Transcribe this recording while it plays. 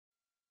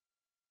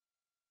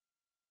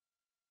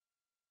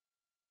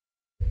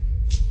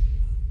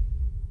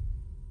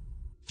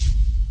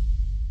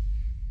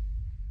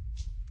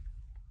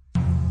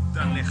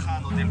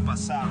lejano del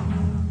pasado.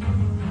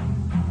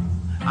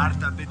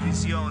 Harta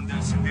petición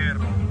del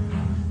sendero.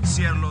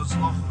 Cierra los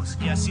ojos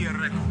y así he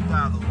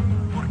recordado,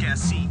 porque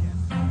así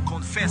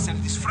confesa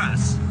el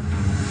disfraz.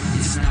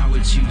 It's not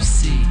what you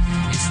see,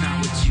 it's not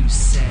what you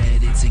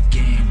said. It's a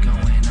game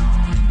going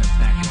on in the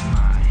back of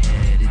my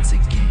head. It's a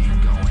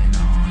game going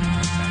on in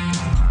the back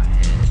of my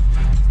head.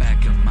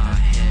 Back of my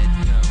head,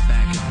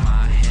 back of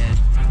my head.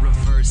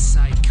 Reverse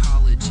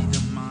psychology,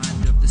 the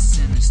mind of the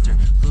sinister.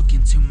 Look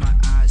into my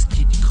eyes,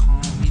 kid,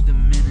 call me the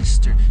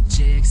minister.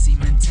 JXE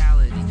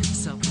mentality,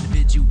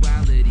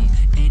 self-individuality.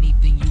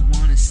 Anything you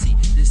wanna see,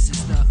 this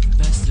is the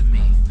best of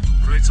me.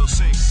 Rezo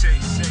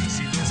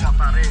 666 y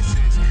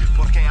desapareces,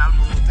 porque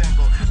algo no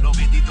tengo, lo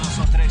vendí 2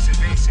 o 13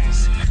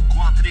 veces.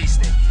 Cuán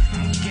triste,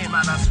 qué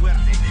mala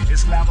suerte,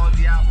 esclavo al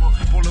diablo,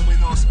 por lo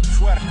menos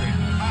fuerte.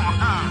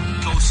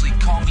 Ghostly,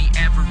 call me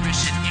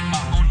aberration in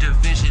my own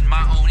division.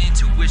 My own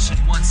intuition,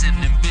 once an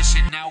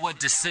ambition, now a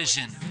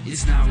decision.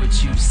 It's not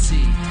what you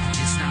see,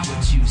 it's not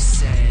what you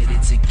said.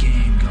 It's a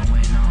game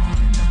going on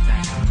in the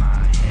back of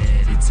my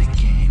head. It's a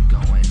game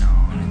going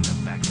on in the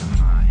back of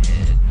my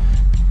head.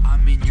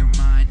 I'm in your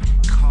mind,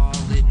 call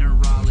it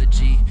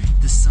neurology.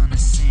 The son of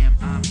Sam,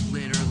 I'm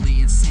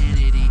literally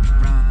insanity.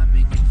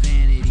 Rhyming in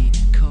vanity,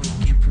 coke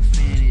and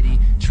profanity.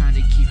 Trying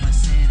to keep my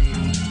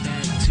sanity,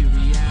 back to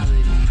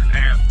reality.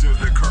 After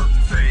the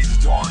curtain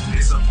fades,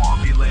 darkness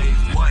upon me lays.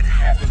 What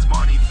happens,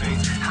 money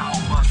fades, how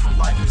much for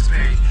life is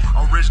paid.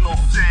 Original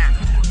sin,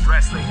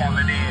 breasts they have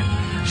it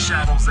in.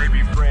 Shadows they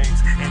be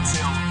braids,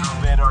 until the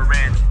bitter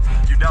end.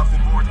 You're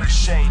nothing more than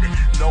shade,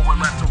 nowhere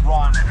left to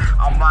run.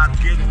 I'm not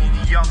getting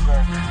any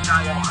younger,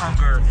 die of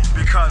hunger,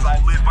 because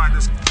I live by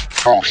this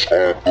curse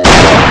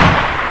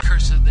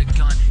Curse of the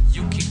gun,